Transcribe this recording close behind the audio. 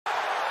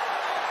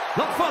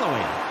The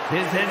following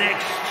is an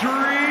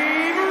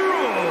Extreme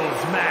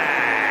Rules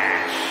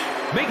match.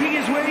 Making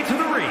his way to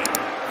the ring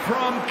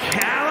from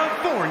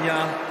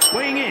California,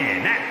 weighing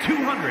in at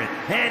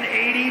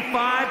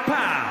 285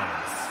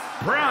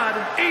 pounds,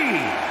 Brody.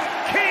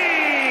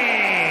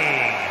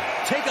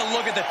 Take a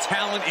look at the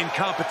talent in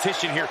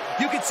competition here.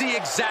 You can see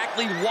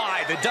exactly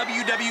why the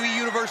WWE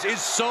Universe is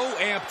so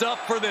amped up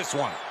for this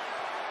one.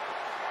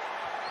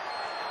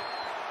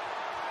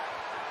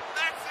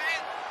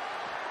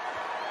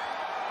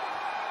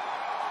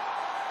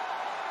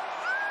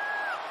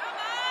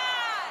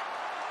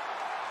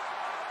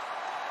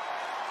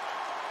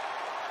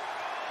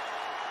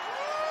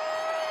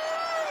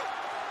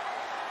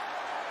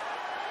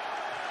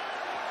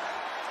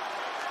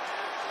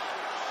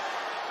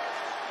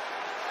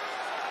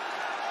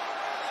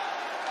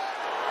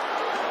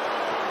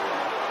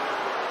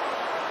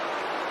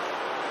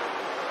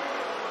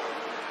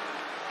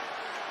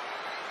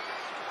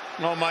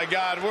 Oh my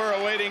God, we're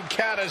awaiting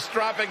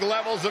catastrophic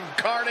levels of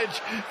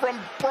carnage from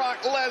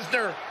Brock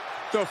Lesnar.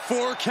 The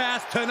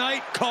forecast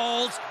tonight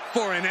calls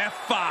for an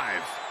F5.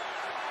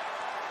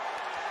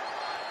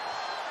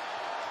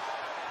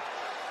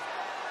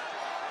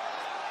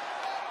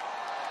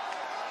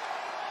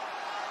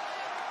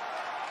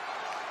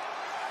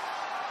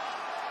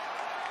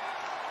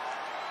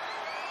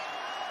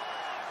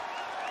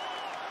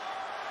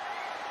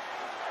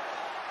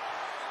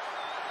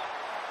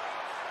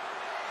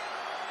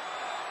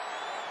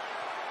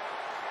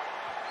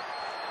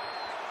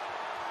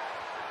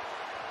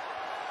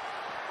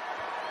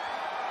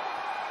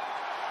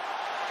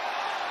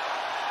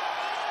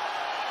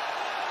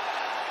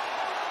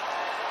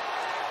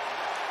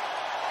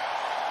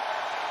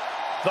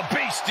 The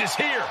Beast is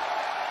here.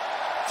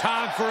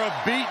 Time for a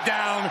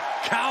beatdown,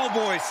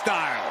 cowboy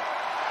style.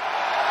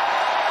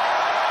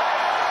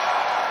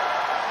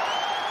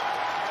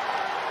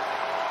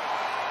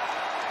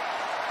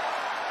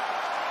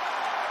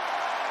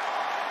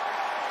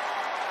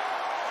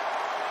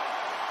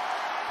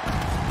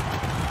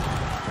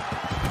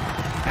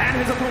 And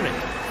his opponent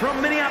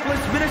from Minneapolis,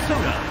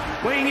 Minnesota,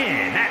 weighing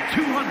in at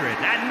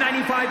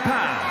 295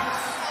 pounds,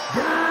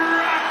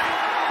 Brock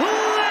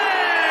Lesnar.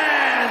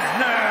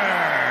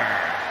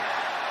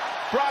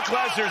 Brock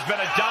Lesnar's been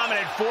a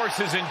dominant force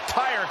his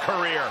entire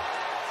career.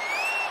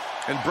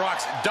 And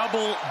Brock's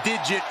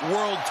double-digit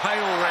world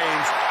title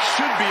reigns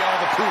should be all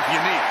the proof you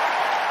need.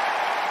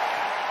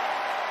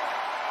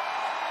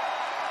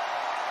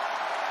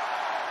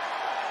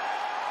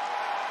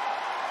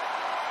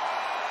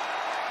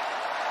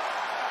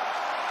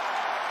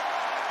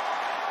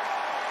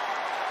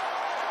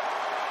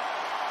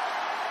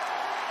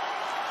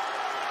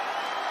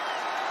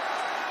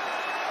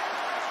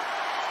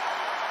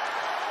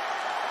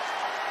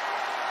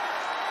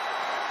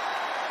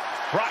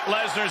 Brock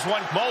Lesnar's won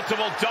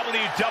multiple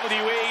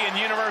WWE and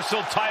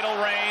Universal title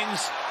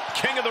reigns,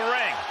 King of the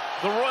Ring,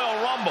 the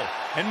Royal Rumble,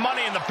 and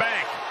Money in the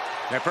Bank.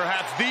 And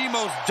perhaps the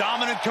most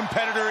dominant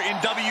competitor in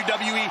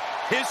WWE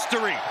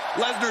history.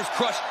 Lesnar's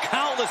crushed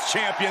countless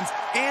champions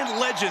and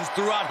legends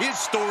throughout his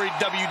storied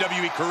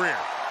WWE career.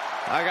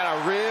 I got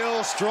a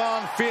real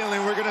strong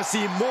feeling we're going to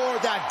see more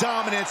of that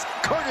dominance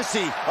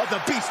courtesy of the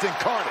Beast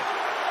incarnate.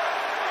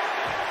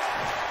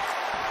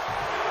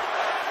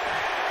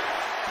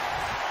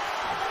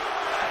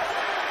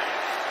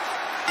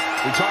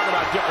 We talk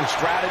about different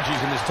strategies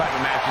in this type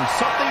of match, and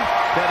something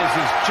that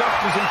is just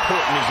as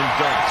important as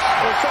endurance.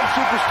 Well, some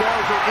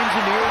superstars are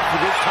engineered for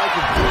this type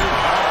of brutal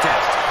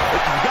contest.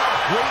 If you've got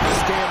great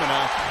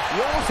stamina,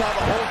 you almost have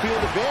a home field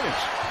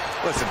advantage.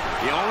 Listen,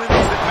 the only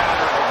things that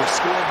matter are the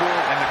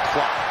scoreboard and the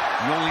clock.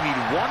 You only need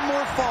one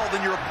more fall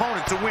than your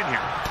opponent to win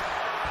here.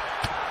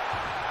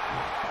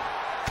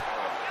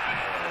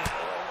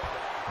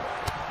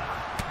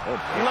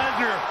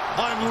 Lesnar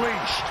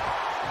unleashed.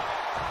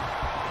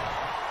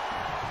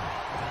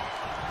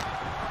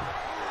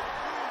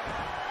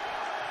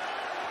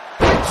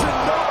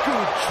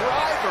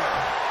 Driver.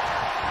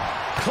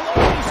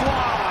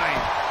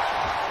 Clothesline.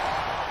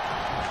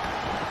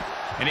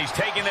 And he's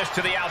taking this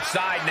to the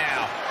outside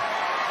now.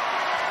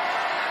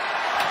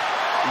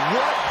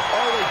 What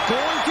are they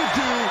going to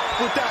do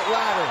with that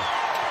ladder?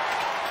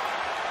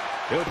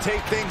 He'll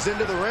take things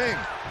into the ring.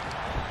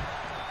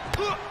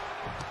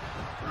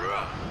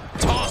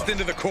 Tossed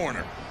into the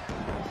corner.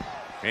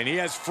 And he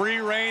has free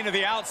reign to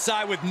the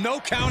outside with no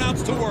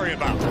countouts to worry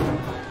about.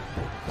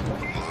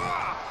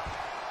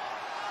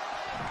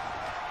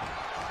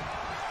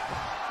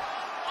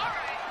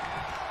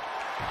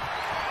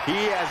 He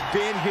has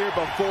been here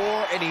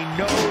before, and he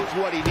knows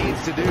what he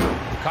needs to do.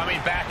 Coming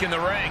back in the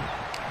ring.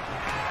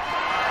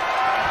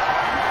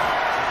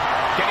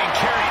 Getting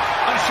carried.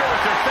 Unsure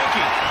what they're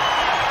thinking.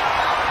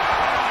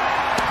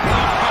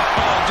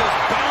 Just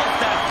bounced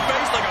that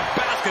face like a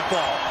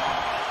basketball.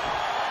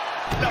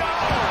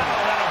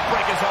 That'll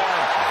break his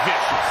arm.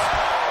 Vicious.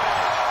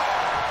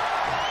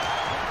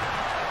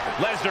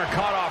 Lesnar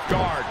caught off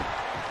guard.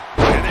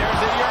 And there's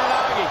the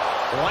Uranagi.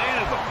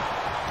 Landed them.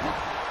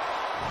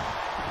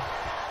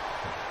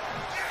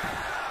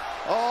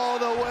 All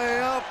the way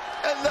up,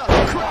 and the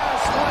crowd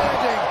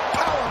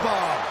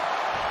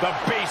The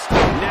Beast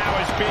now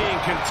is being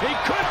continued. He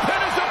could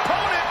pin his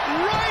opponent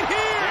right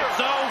here.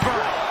 It's over.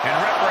 And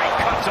referee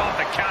cuts off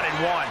the count at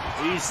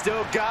 1. He's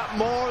still got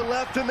more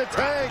left in the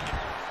tank.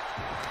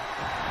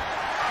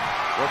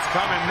 What's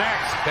coming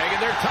next? Taking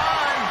their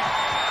time.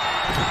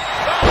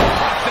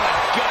 Oh, to the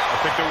gut.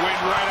 I took the wind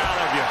right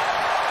out of you.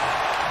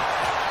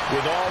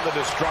 With all the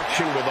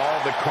destruction, with all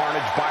the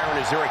carnage, Byron,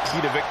 is there a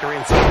key to victory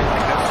in something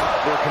like this?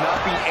 There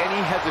cannot be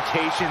any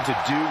hesitation to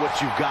do what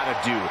you've got to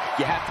do.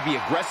 You have to be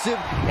aggressive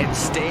and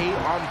stay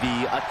on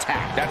the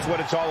attack. That's what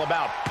it's all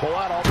about. Pull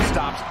out all the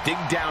stops, dig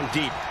down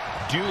deep.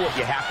 Do what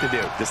you have to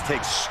do. This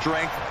takes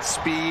strength,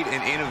 speed,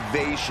 and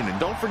innovation. And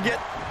don't forget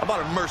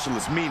about a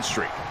merciless mean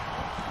streak.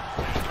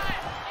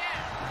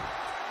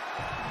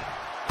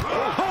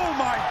 Oh,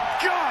 my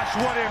gosh,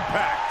 what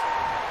impact.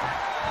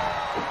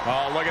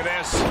 Oh, look at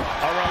this.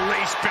 A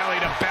release belly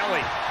to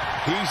belly.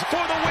 He's for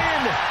the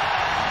win.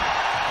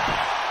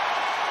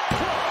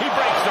 He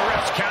breaks the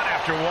ref's count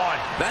after 1.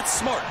 That's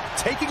smart.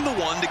 Taking the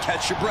 1 to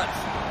catch your breath.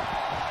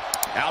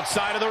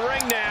 Outside of the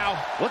ring now.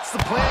 What's the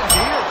plan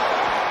here?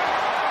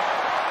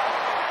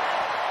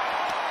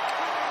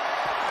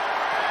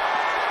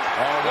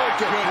 Oh, my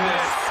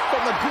goodness.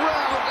 From the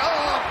ground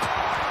up.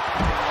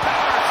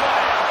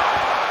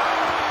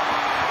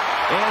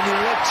 And the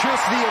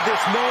electricity of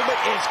this moment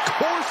is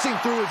coursing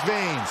through his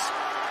veins.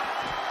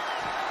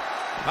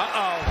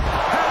 Uh-oh.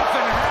 Half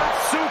and half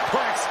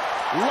suplex.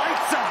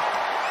 Lights up.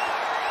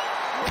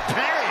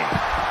 Bang.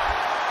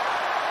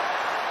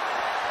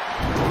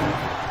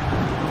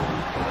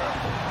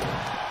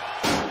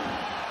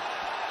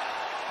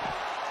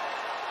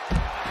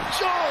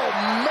 Oh,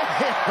 man.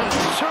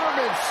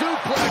 German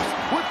suplex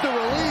with the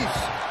release.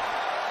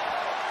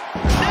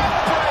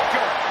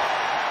 Neckbreaker.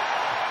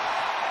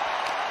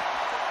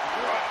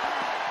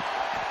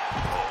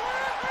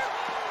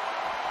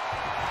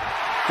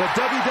 The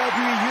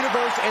WWE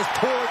Universe is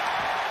poured.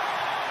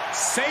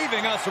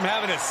 Saving us from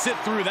having to sit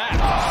through that.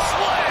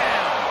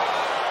 Slam!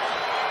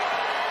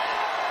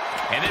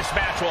 And this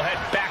match will head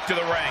back to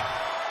the ring.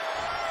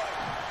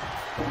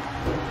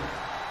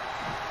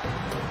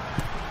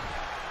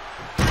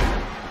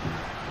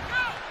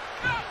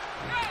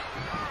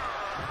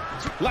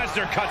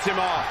 Lesnar cuts him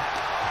off.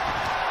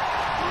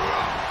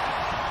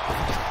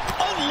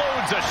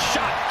 Unloads a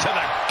shot to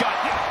the gut.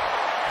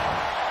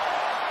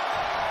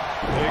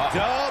 Picked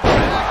up,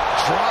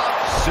 backdrop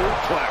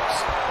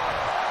suplex.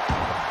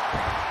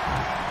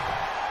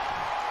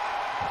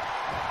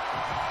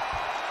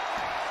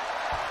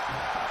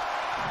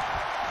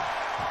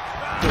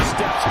 The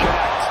steps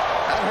connect.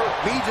 That hurt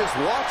me just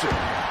watching.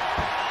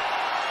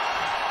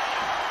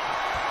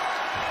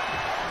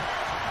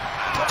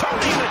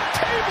 Turning the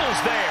tables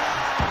there.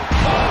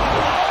 Oh,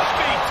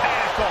 speed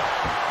tackle.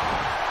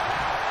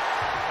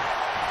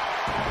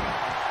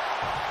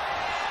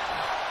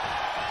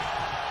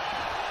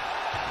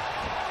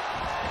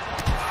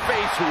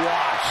 Face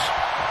wash.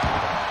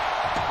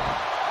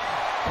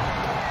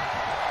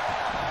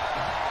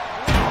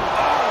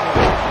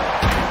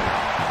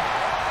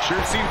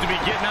 Sure seems to be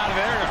getting out of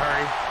there in a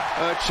hurry.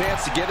 A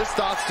chance to get his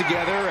thoughts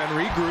together and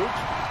regroup.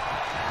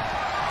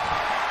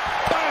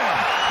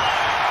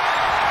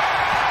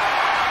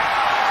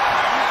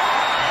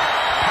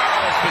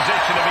 Powerless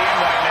position to be in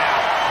right now.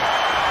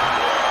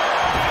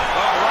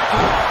 Oh, right to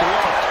the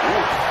throat.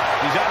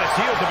 He's on his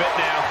heels a bit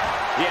now.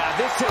 Yeah,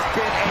 this has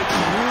been a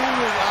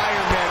grueling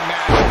Iron Man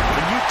match,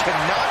 and you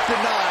cannot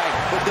deny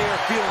that they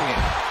are feeling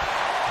it.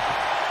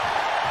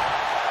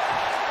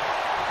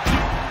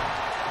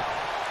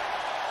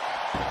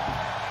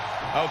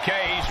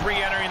 Okay, he's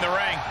re-entering the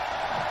ring.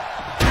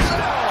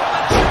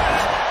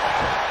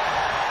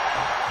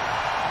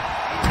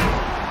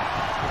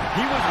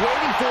 He was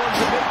waiting for him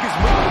to make his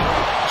move.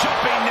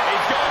 Jumping,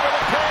 he's going for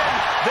the pin.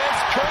 This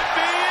could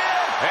be it.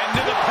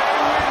 Into the pay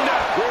window.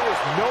 There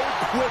is no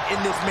quit in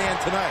this man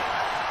tonight.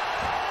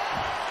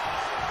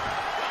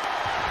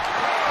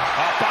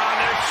 Up on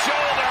his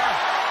shoulder.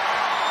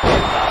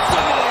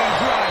 Flying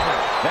driver.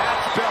 That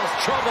spells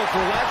trouble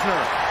for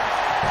Lesnar.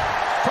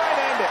 Try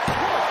to end it.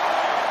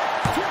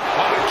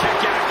 Oh,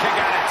 kick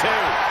out it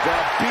too. The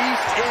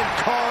Beast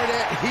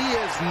incarnate. He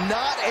is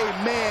not a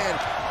man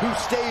who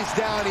stays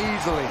down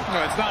easily.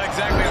 No, it's not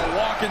exactly a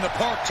walk in the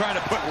park trying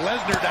to put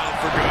Lesnar down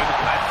for good.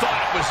 I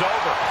thought it was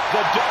over.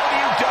 The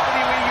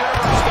WWE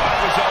Universe thought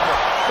it was over.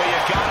 But you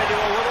got to do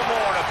a little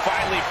more to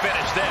finally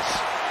finish this.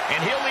 And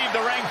he'll leave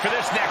the ring for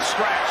this next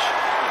stretch.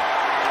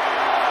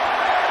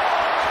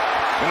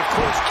 And of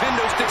course,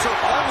 kendo sticks are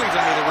always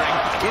under the ring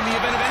in the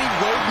event of any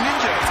rogue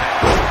ninja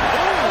attack.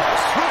 Oh,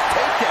 swift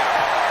takedown.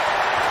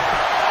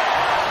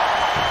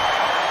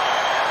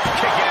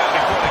 Kicking out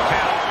before the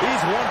count.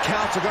 These 1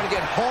 counts are going to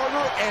get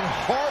harder and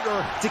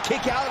harder to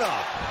kick out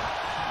of.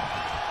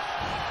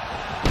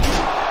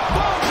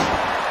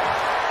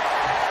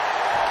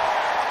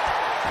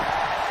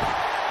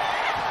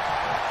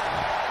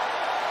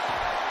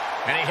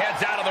 And he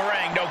heads out of the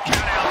ring. No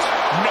countouts,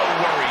 no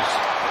worries.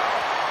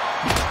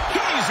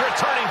 He's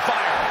returning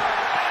fire.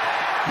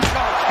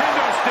 Oh,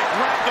 kendo stick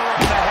wrapped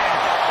around the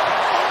head.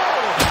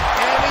 Oh,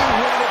 any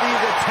one of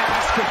these attacks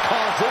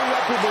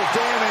irreparable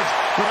damage,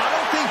 but I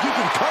don't think you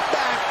can come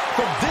back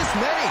from this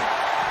many.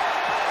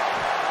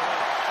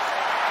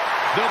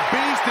 The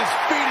Beast is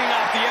feeding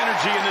off the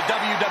energy in the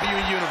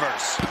WWE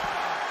Universe.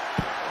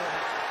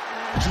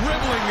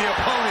 Dribbling the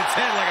opponent's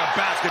head like a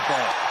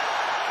basketball.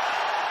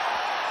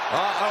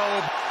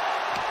 Uh-oh.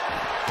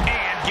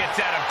 And gets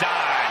out of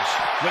dodge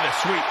with a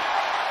sweep.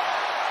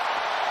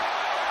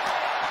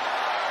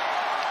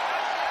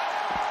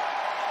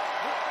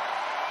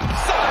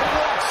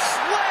 Sidewalk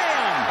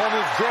slam!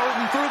 Almost drove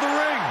him through the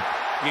ring.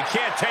 You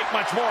can't take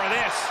much more of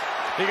this.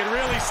 He can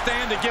really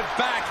stand to give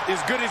back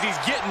as good as he's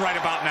getting right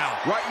about now.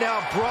 Right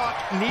now, Brock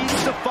needs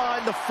to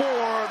find the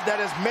form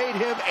that has made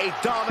him a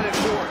dominant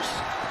force.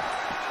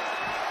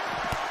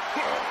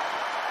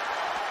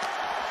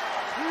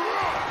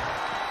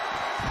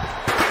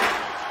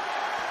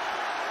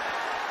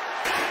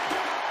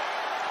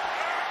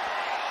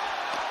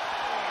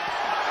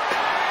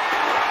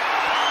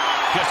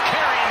 Just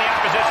carrying the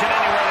opposition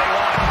anywhere they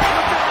want.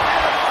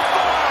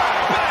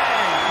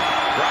 Bang!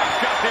 Brock's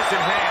got this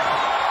in hand.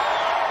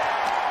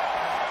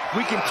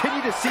 We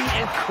continue to see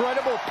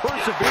incredible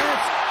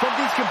perseverance from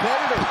these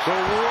competitors. The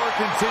war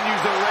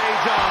continues to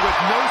rage on with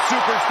no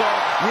superstar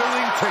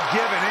willing to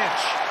give an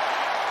inch.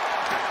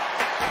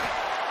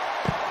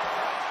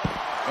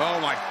 Oh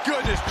my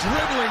goodness,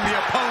 dribbling the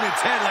opponent's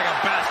head like a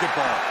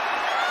basketball.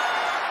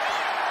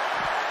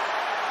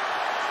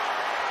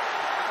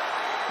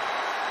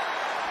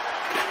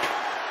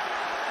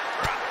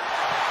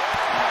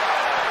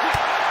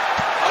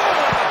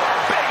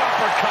 Big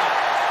uppercut.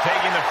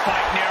 Taking the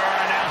fight near our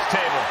announce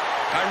table.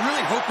 I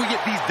really hope we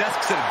get these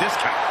desks at a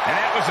discount. And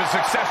that was a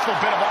successful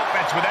bit of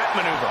offense with that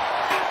maneuver.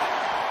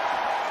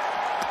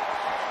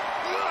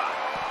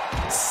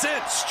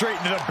 Sent straight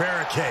into the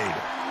barricade.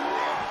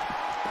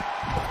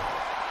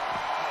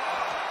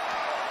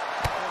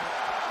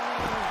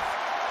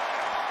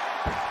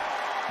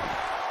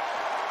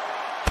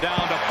 Down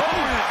to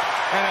opponent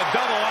and a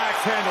double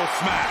axe handle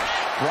smash.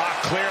 Brock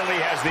clearly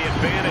has the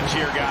advantage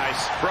here, guys.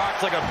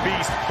 Brock's like a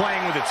beast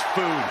playing with its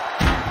food.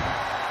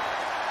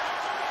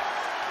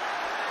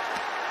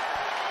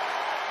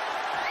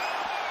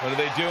 What are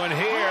they doing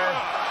here?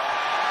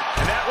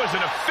 And that was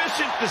an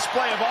efficient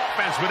display of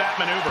offense with that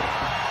maneuver.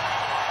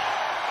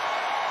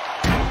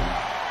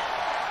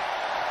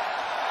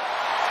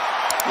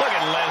 Look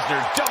at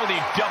Lesnar.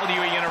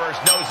 WWE Universe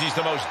knows he's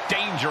the most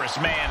dangerous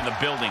man in the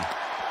building.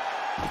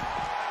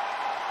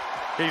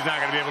 He's not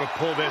going to be able to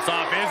pull this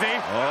off, is he?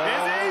 Oh,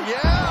 Is he?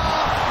 yeah!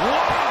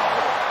 Wow!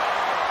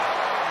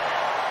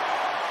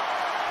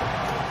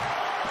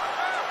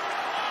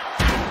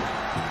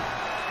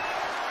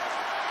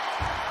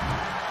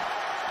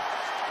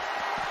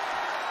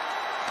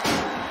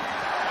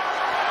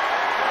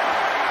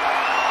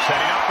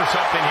 Setting up for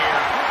something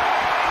here.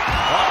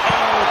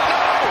 Uh-oh!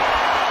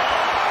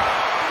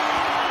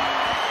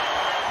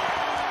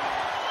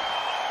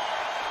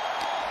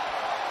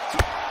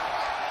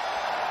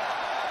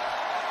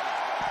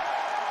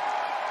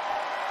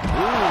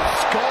 Ooh,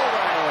 skull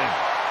rattling.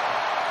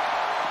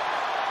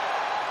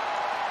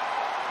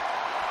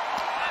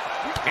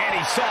 And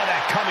he saw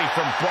that coming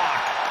from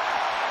Brock.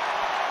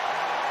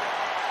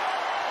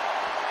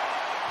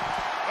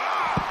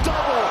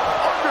 Double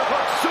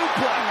underhook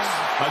suplex.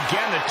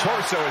 Again, the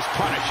torso is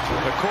punished.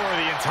 The core of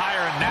the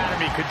entire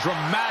anatomy could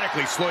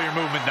dramatically slow your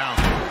movement down.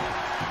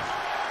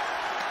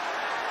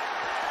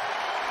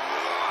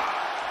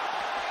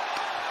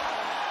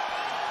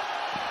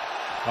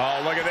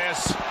 Oh, look at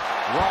this.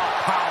 Raw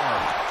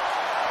power.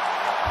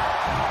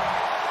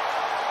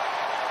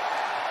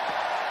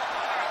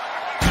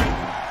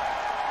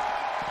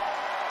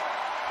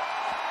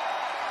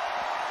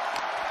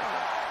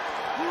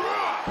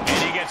 And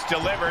he gets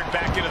delivered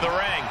back into the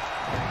ring.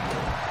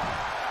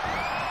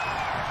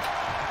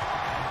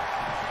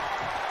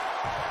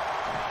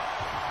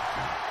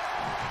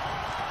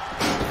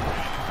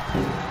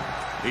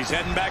 He's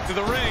heading back to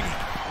the ring.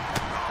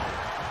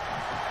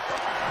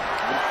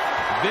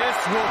 This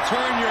will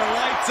turn your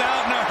lights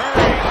out in a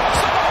hurry.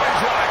 Samoa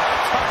driver.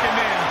 Tuck him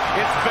in.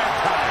 It's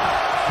bedtime.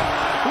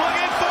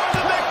 Looking for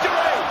the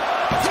victory.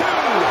 2.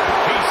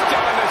 He's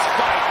still in this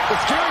fight. The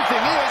scary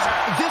thing is,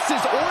 this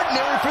is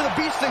ordinary for the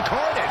Beast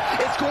Incarnate.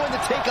 It's going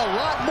to take a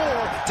lot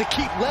more to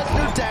keep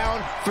Lesnar down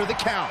for the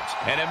count.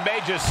 And it may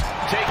just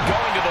take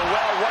going to the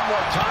well one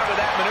more time with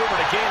that maneuver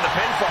to gain the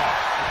pinfall.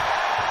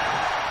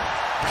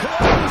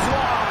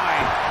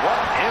 Clothesline!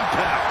 What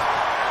impact!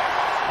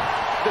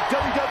 The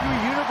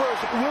WWE Universe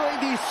willing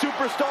these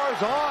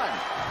superstars on.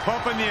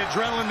 Pumping the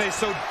adrenaline they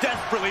so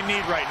desperately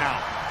need right now.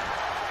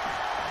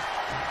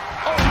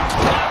 Oh,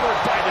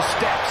 clobbered by the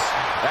steps.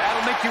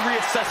 That'll make you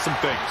reassess some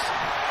things.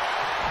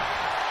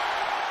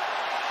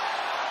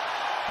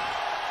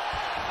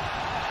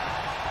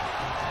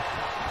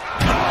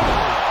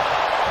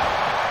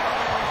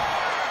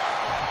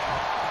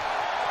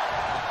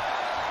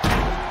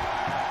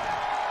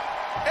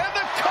 And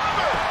the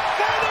cover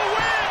for the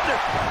win!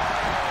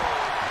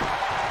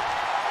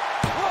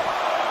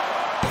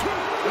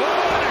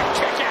 What a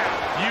kick out.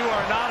 You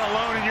are not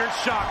alone in your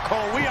shock,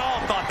 Cole. We all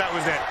thought that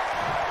was it.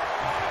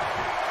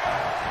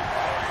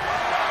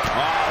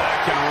 that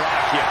can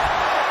rock you.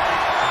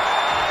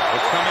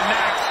 What's coming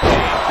next?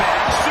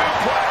 Back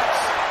suplex.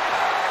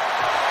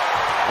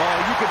 Oh,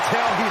 you can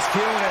tell he's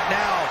feeling it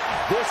now.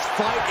 This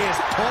fight is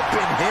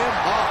pumping him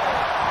up.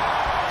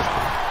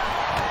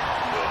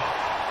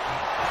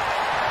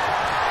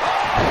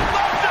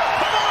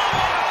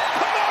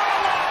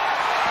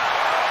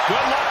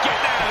 Good luck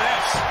getting out of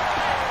this.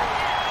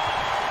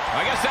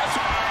 I guess that's...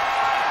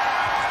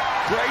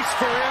 Brace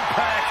for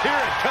impact. Here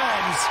it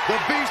comes.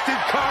 The Beast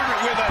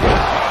incarnate with a...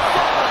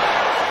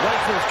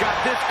 Lesnar's got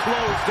this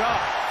closed up.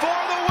 For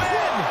the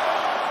win.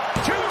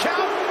 2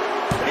 count.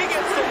 He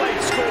gets the late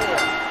score.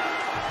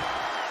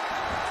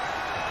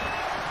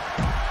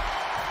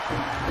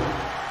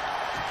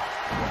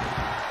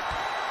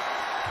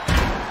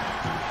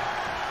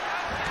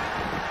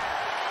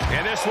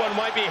 And this one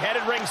might be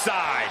headed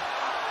ringside.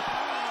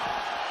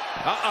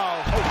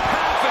 Uh-oh. Oh,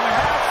 half and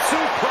half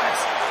suplex.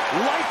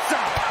 Lights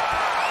up.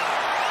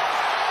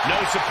 No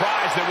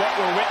surprise that what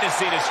we're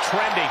witnessing is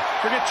trending.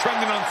 Forget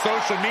trending on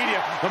social media.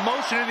 The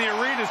motion in the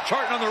arena is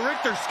charting on the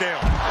Richter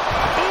scale.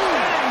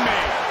 Kidding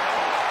me.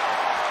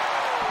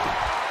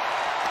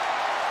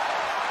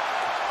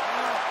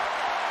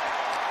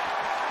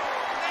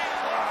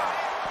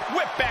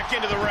 Whip back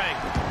into the ring.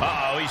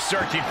 Uh-oh, he's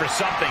searching for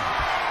something.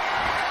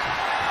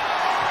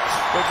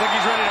 Looks like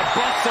he's ready to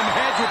bust some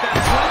heads with that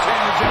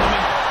sledgehammer,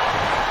 gentlemen.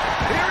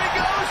 Here he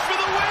goes for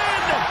the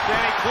win.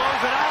 Can he close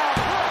it out?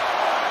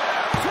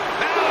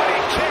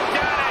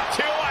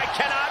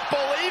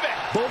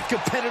 Both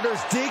competitors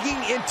digging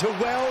into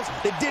wells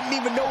they didn't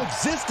even know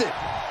existed.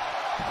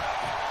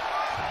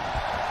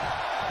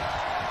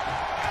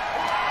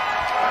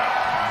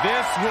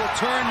 This will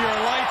turn your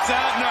lights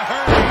out in a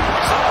hurry.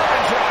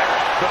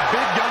 The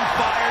big gun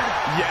fired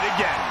yet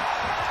again.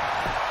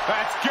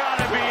 That's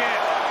gotta be it.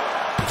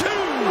 2!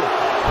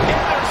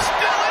 And they're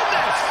still in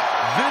this!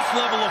 This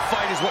level of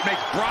fight is what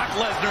makes Brock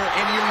Lesnar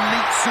an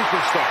elite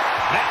superstar.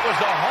 That was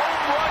the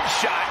home run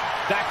shot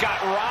that got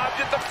robbed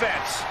at the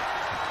fence.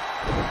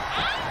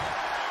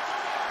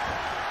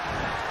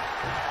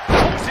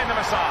 Pushing them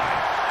aside.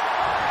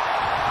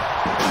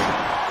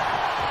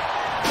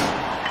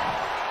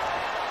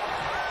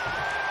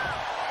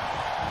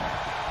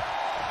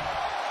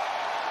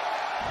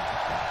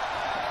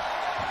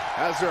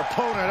 Has their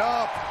opponent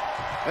up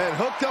and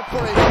hooked up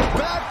for a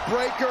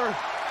backbreaker.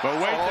 But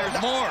wait, there's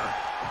more.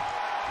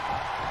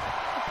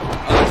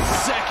 A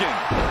second.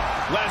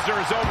 Lesnar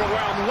is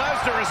overwhelmed.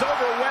 Lesnar is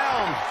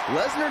overwhelmed.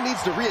 Lesnar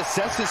needs to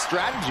reassess his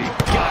strategy.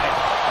 Got it.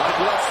 Like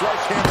that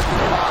sledgehammer can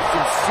cause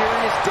some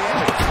serious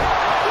damage.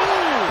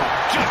 Ooh,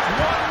 just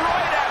one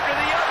right after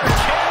the other.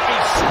 Can't be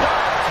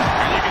stopped.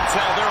 And you can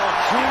tell there are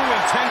cruel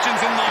intentions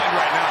in mind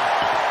right now.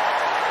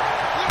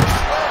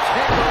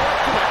 Sledgehammer right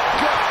to the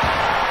gut.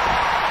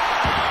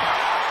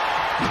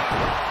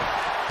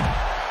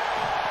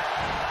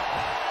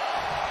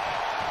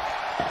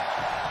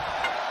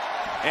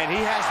 And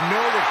he has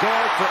no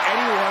regard for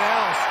anyone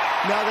else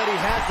now that he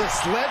has the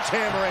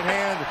sledgehammer in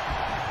hand.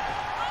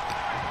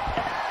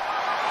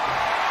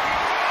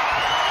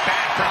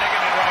 Bad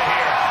predicament right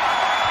here.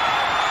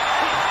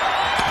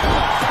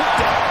 Put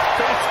down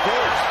face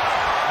first.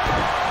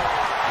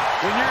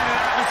 When you're in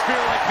an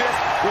atmosphere like this,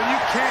 when you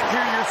can't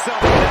hear yourself,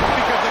 that's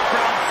because the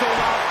crowd's so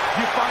loud,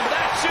 you find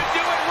That should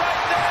do it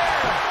right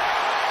there.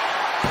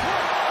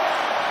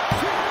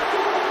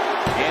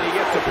 And he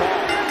gets the ball.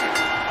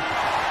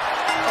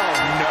 Oh,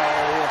 no.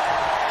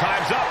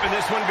 Time's up, and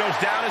this one goes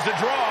down as a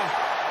draw.